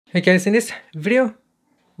Hey guys, in this video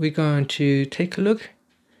we're going to take a look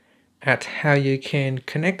at how you can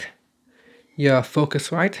connect your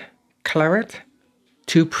Focusrite Clarett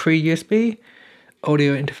 2Pre USB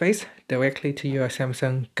audio interface directly to your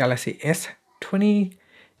Samsung Galaxy S20,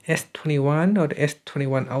 S21 or the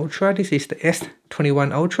S21 Ultra. This is the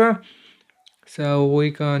S21 Ultra. So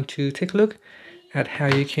we're going to take a look at how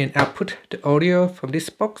you can output the audio from this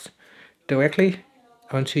box directly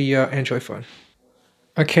onto your Android phone.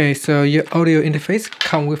 Okay, so your audio interface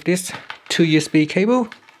comes with this two USB cable.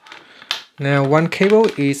 Now one cable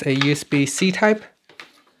is a USB-C type,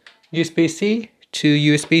 USB-C to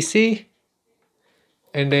USB-C,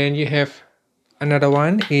 and then you have another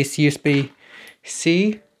one is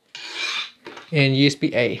USB-C and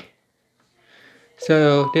USB-A.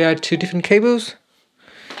 So there are two different cables.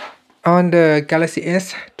 On the Galaxy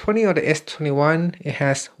S20 or the S21, it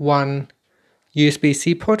has one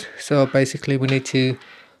USB-C port, so basically we need to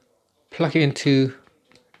plug it into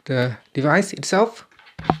the device itself.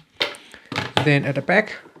 Then at the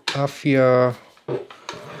back of your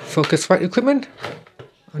Focusrite equipment,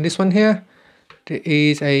 on this one here, there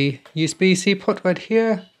is a USB-C port right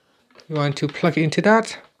here. You want to plug it into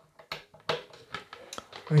that.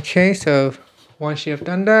 Okay, so once you have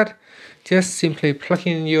done that, just simply plug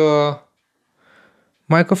in your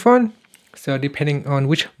microphone. So depending on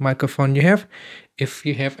which microphone you have, if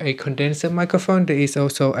you have a condenser microphone, there is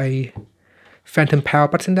also a phantom power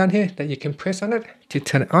button down here that you can press on it to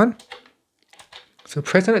turn it on. So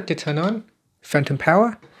press on it to turn on phantom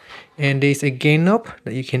power, and there's a gain knob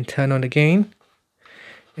that you can turn on the gain.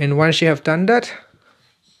 And once you have done that,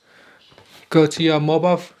 go to your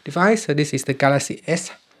mobile device. So this is the Galaxy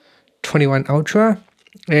S21 Ultra,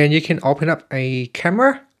 and you can open up a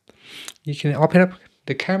camera. You can open up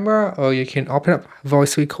the camera, or you can open up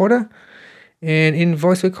voice recorder, and in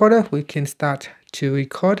voice recorder we can start to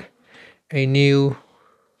record a new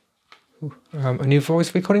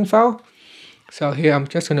voice recording file. So here I'm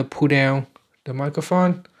just going to pull down the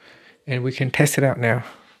microphone and we can test it out now.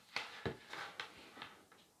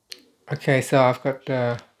 Okay, so I've got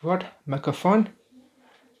the Rode microphone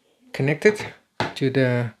connected to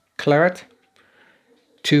the Clarett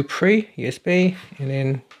 2Pre USB, and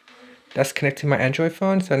then that's connected to my Android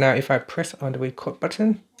phone. So now if I press on the record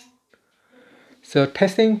button, so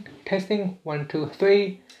testing 1 2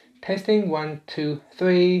 3, testing 1 2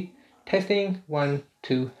 3, testing 1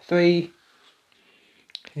 2 3,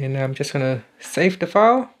 and I'm just gonna save the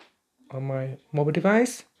file on my mobile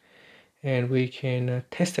device and we can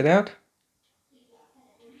test it out.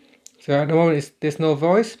 So at the moment there's no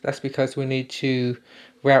voice. That's because we need to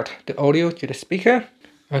route the audio to the speaker.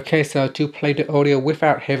 Okay, so to play the audio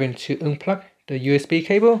without having to unplug the USB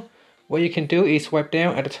cable, what you can do is swipe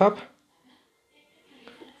down at the top,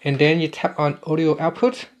 and then you tap on audio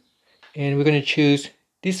output, and we're going to choose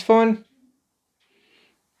this phone,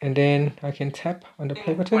 and then I can tap on the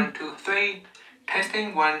play button. 1 2 3,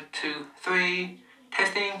 testing 1 2 3,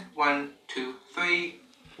 testing 1 2 3.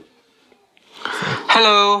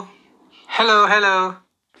 Hello.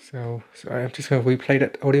 So I'm just going to replay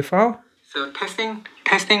that audio file. So testing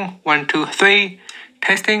 1 2 3,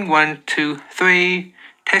 testing 1 2 3,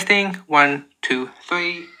 testing 1 2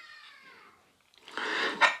 3.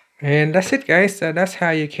 And that's it, guys. So that's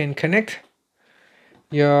how you can connect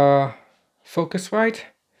your Focusrite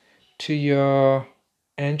to your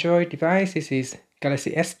Android device. This is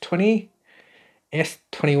Galaxy S20,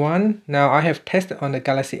 S21. Now I have tested on the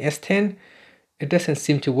Galaxy S10. It doesn't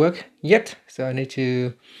seem to work yet, so I need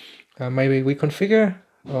to maybe reconfigure,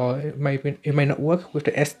 or it may not work with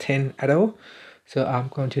the S10 at all. So I'm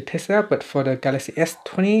going to test it out. But for the Galaxy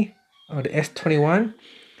S20 or the S21,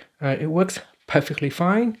 it works perfectly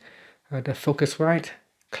fine. The Focusrite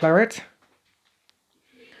Clarett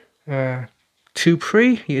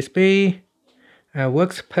 2Pre USB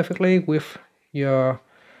works perfectly with your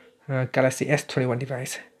Galaxy S21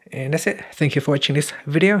 device. And that's it. Thank you for watching this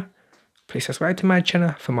video. Please subscribe to my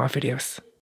channel for more videos.